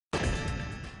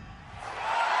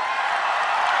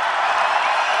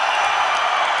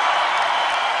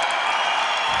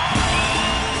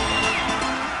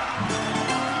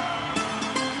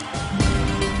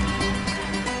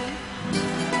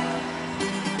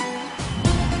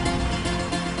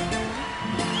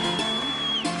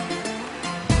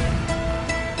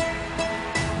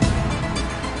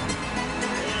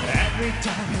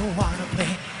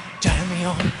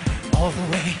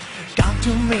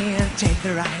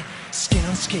right. Skin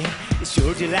on skin, it's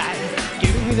your delight.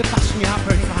 Giving me the passion, you're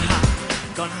burning my heart.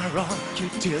 Gonna run you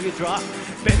till you drop.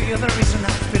 Baby, you're the reason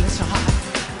I'm feeling so hot.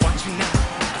 Want you now,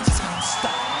 I just can't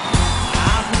stop.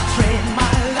 I would trade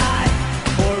my life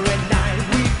for a night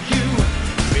with you,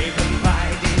 driven by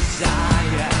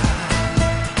desire.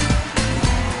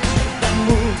 Take that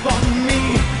move on me,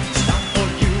 stop for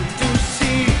you to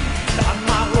see that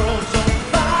my world's on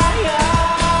fire.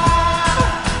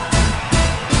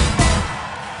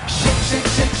 Shake, shake,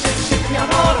 shake, shake, shake me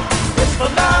amor, it's for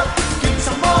love, give me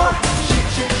some more. Shake,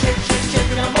 shake, shake, shake,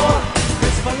 shake me amor,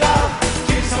 it's for love,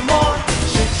 give me some more.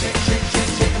 Shake, shake, shake,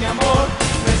 shake, shake me amor,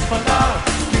 it's for love,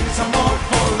 give me some more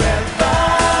forever.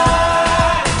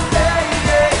 Yeah,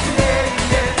 yeah, yeah,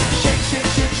 yeah. Shake, shake,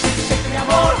 shake, shake, shake me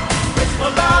amor, it's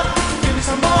for love, give me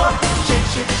some more. Shake,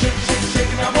 shake, shake, shake,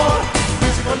 shake me amor,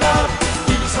 it's for love,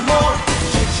 give me some more.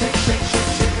 Shake, shake, shake,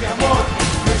 shake, shake me amor,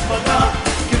 it's for love,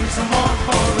 give me some more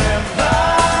forever.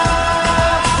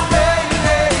 Yeah,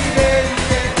 yeah, yeah,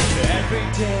 yeah. Every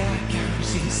day I can't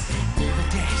resist all the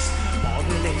days, all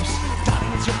the lives.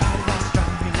 Darling, it's your body that's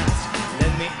driving me nuts.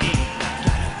 Let me in, I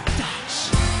gotta touch.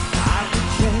 I would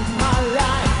trade my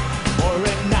life for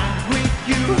a night with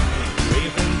you,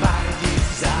 driven by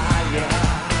desire.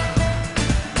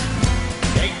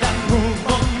 Take that move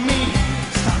on me,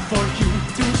 start for you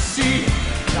to see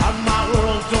that my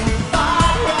world's on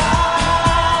fire.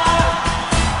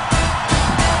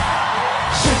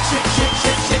 Shake, shake, shake,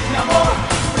 shake, shake me amor,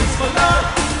 it's for love,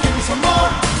 give me some more.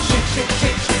 Shake, shake,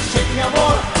 shake, shake, shake me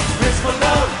amor, it's for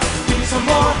love, give me some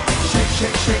more. Shake,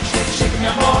 shake, shake, shake, shake me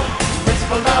amor, it's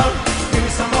for love, give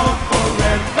me some more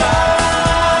forever.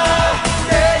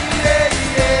 Yeah, yeah,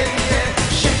 yeah, yeah.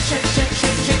 Shake, shake, shake,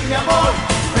 shake, shake me amor,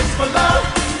 it's for love,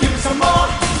 give me some more.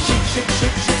 Shake, shake,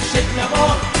 shake, shake, shake me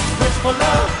amor, it's for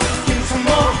love, give me some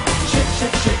more. Shake,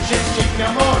 shake, shake, shake, shake me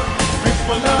amor, it's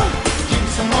for love.